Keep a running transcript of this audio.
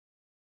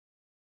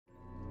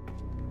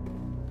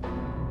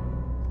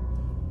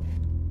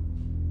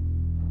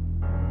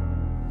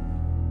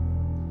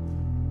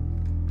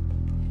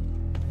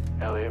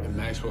leave? And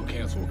Maxwell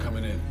cancel. We're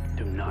coming in.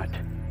 Do not.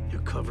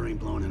 Your cover ain't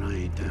blown and I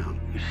ain't down.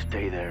 You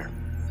stay there.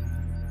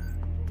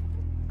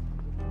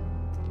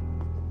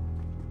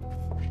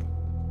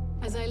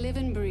 As I live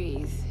and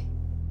breathe,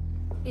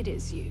 it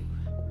is you.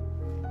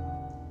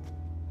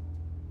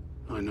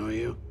 I know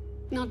you.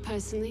 Not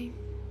personally.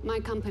 My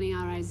company,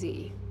 RIZ.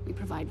 We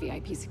provide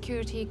VIP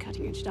security,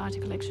 cutting-edge data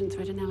collection,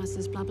 threat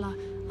analysis, blah, blah.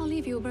 I'll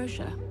leave you a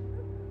brochure.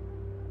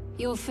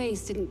 Your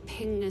face didn't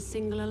ping a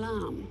single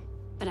alarm,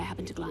 but I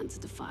happened to glance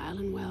at the file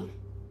and, well,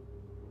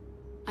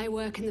 I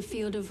work in the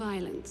field of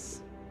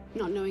violence.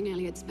 Not knowing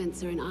Eliot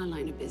Spencer in our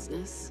line of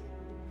business,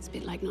 it's a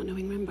bit like not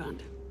knowing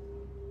Rembrandt.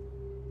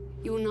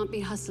 You will not be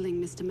hustling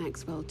Mr.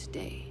 Maxwell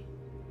today.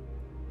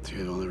 So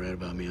you've only read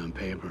about me on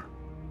paper.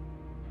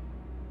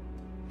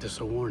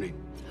 Just a warning.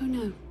 Oh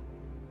no.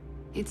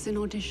 It's an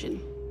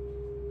audition.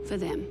 For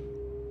them.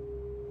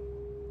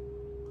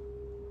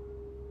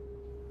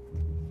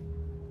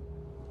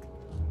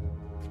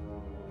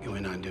 You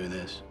ain't not do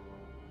this.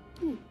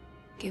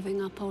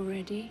 Giving up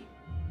already?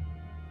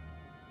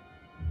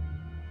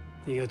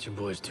 You got your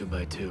boys 2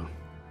 by 2.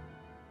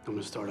 I'm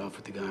gonna start off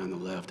with the guy on the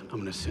left. I'm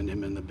gonna send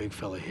him in the big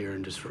fella here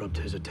and disrupt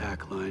his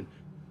attack line.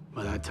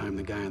 By that time,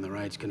 the guy on the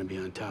right's gonna be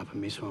on top of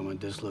me, so I'm gonna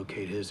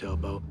dislocate his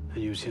elbow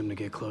and use him to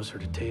get closer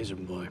to Taser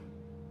Boy.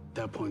 At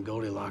that point,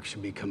 Goldilocks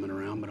should be coming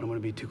around, but I'm gonna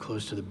be too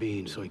close to the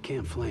bean, so he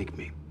can't flank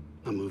me.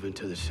 I'll move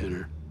into the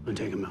center and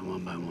take him out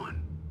 1 by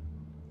 1.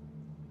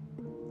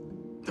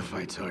 The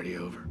fight's already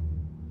over.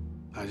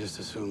 I just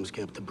assume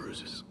skip the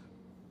bruises.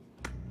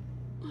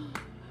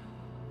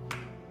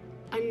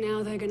 And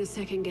now they're gonna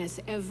second-guess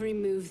every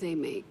move they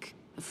make.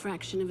 A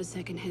fraction of a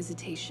second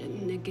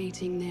hesitation,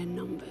 negating their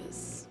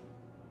numbers.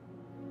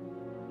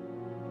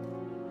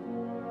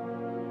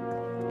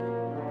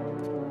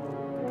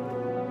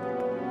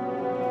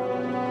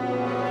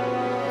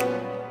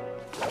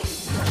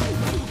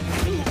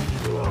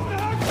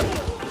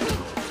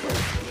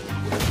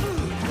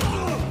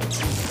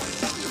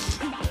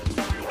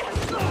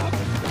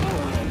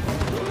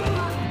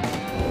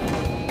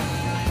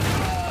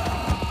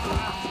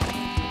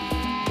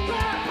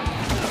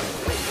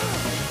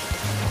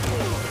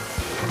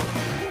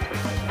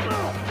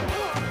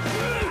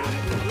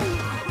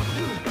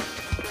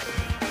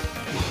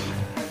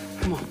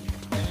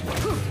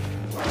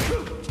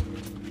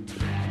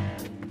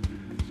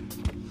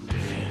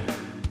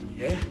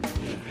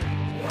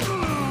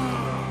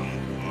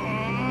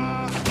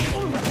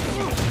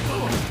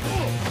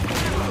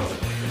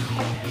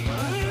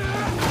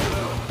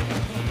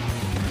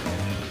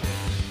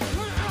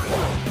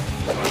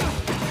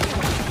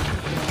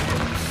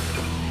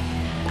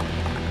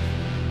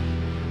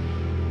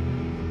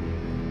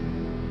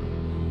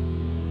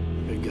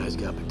 Big guy's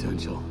got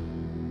potential.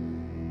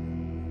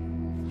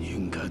 You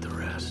can cut the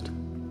rest.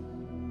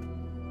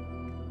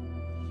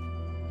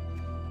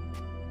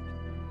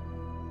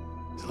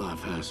 It's a lot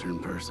faster in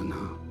person,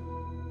 huh?